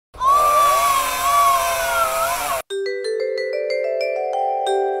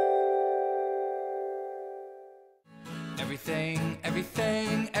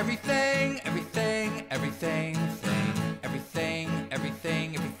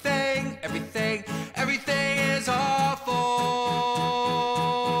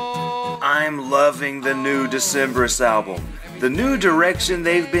I'm loving the new Decemberists album. The new direction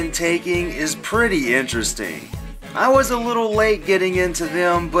they've been taking is pretty interesting. I was a little late getting into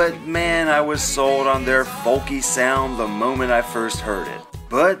them, but man, I was sold on their folky sound the moment I first heard it.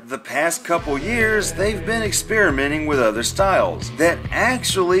 But the past couple years, they've been experimenting with other styles that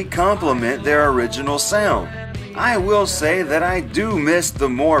actually complement their original sound. I will say that I do miss the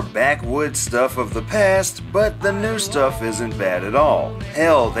more backwoods stuff of the past, but the new stuff isn't bad at all.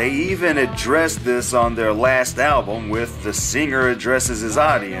 Hell, they even addressed this on their last album with the singer addresses his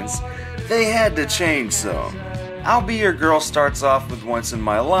audience. They had to change some. I'll Be Your Girl starts off with Once in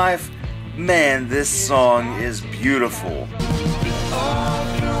My Life. Man, this song is beautiful.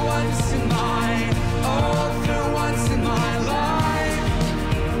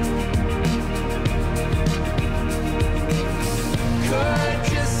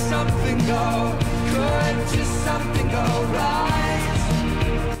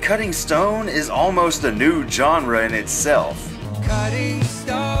 Cutting Stone is almost a new genre in itself. Cutting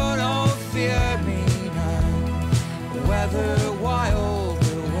stone, oh fear me none, whether wild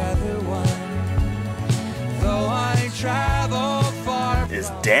or whether one, though I travel far. Is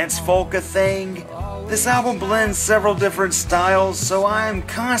dance folk a thing? This album blends several different styles, so I am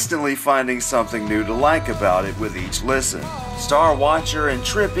constantly finding something new to like about it with each listen. Star Watcher and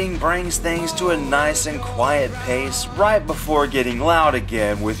Tripping brings things to a nice and quiet pace right before getting loud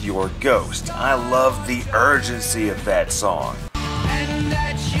again with Your Ghost. I love the urgency of that song. And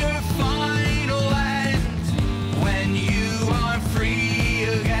that's your final end, when you are free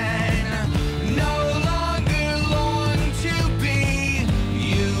again, no longer long to be,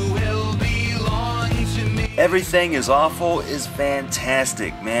 you will belong to me. Everything Is Awful is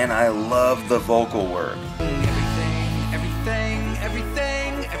fantastic, man. I love the vocal work.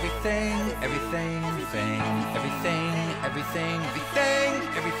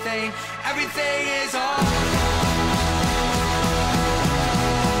 Everything is all.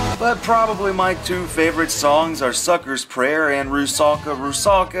 But probably my two favorite songs are Sucker's Prayer and Rusalka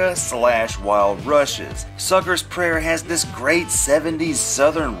Rusalka / Wild Rushes. Sucker's Prayer has this great 70s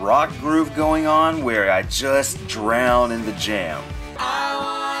southern rock groove going on where I just drown in the jam. I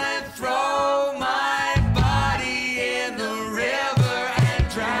wanna throw my body in the river and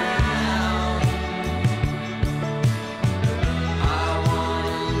drown. I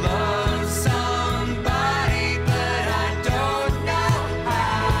wanna love somebody, but I don't know how.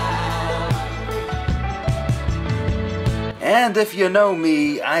 And if you know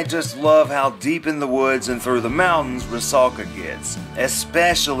me, I just love how deep in the woods and through the mountains Rusalka gets,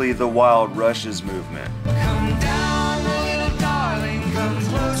 especially the Wild Rushes movement. Come down, little darling, come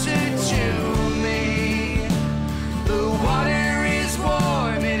closer to me. The water is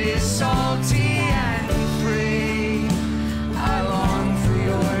warm, it is salty and free. I long for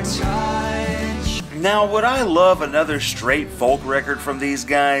your touch. Now, would I love another straight folk record from these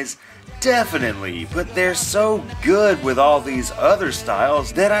guys? Definitely, but they're so good with all these other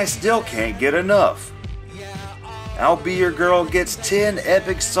styles that I still can't get enough. I'll Be Your Girl gets 10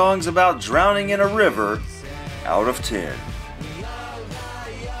 epic songs about drowning in a river out of 10.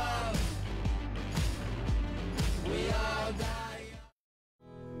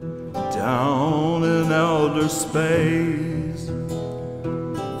 Down in outer space,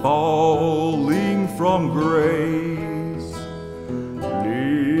 falling from grace,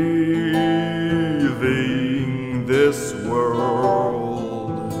 leaving this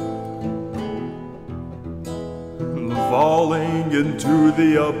world, falling into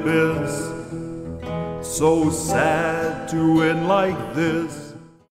the abyss, so sad to end like this.